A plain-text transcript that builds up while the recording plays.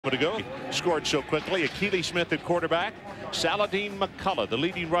To go. Scored so quickly. Akili Smith at quarterback. Saladin McCullough, the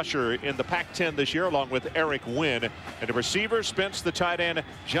leading rusher in the Pac-10 this year, along with Eric Wynn. And the receivers, Spence, the tight end,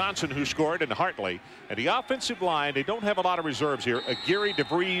 Johnson, who scored, and Hartley. And the offensive line, they don't have a lot of reserves here. Aguirre,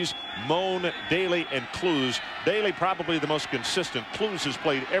 DeVries, Moan, Daly, and Clues. Daly probably the most consistent. Clues has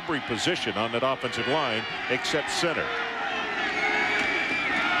played every position on that offensive line except center.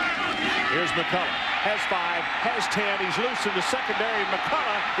 Here's McCullough. Has 5, has 10. He's loose in the secondary.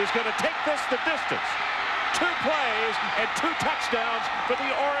 McCullough is going to take this the distance. 2 plays and 2 touchdowns for the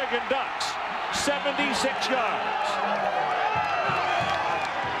Oregon Ducks. 76 yards.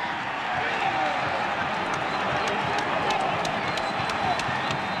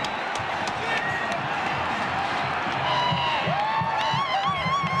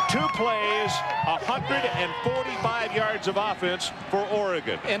 Plays 145 yards of offense for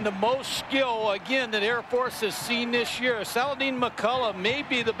Oregon. And the most skill, again, that Air Force has seen this year. Saladin McCullough may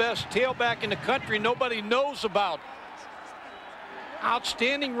be the best tailback in the country nobody knows about.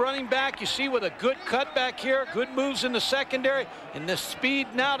 Outstanding running back, you see, with a good cutback here, good moves in the secondary, and the speed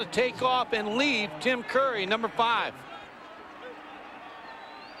now to take off and lead Tim Curry, number 5.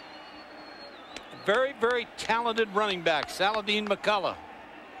 Very, very talented running back, Saladin McCullough.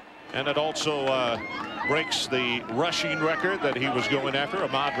 And it also breaks the rushing record that he was going after.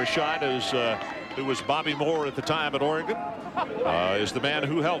 Ahmad Rashad, who was Bobby Moore at the time at Oregon, is the man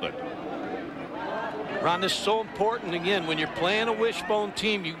who held it. Ron, this is so important. Again, when you're playing a wishbone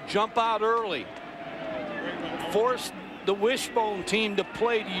team, you jump out early. Force the wishbone team to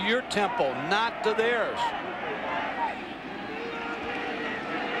play to your tempo, not to theirs.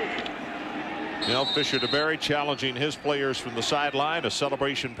 Now Fisher DeBerry challenging his players from the sideline. A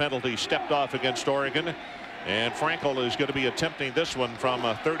celebration penalty stepped off against Oregon. And Frankel is going to be attempting this one from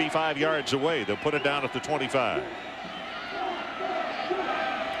 35 yards away. They'll put it down at the 25.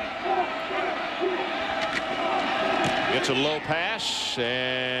 It's a low pass,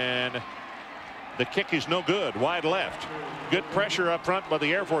 and the kick is no good. Wide left. Good pressure up front by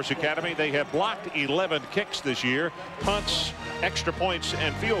the Air Force Academy. They have blocked 11 kicks this year. Punts, extra points,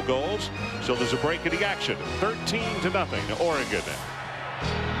 and field goals. So there's a break in the action. 13-0, Oregon.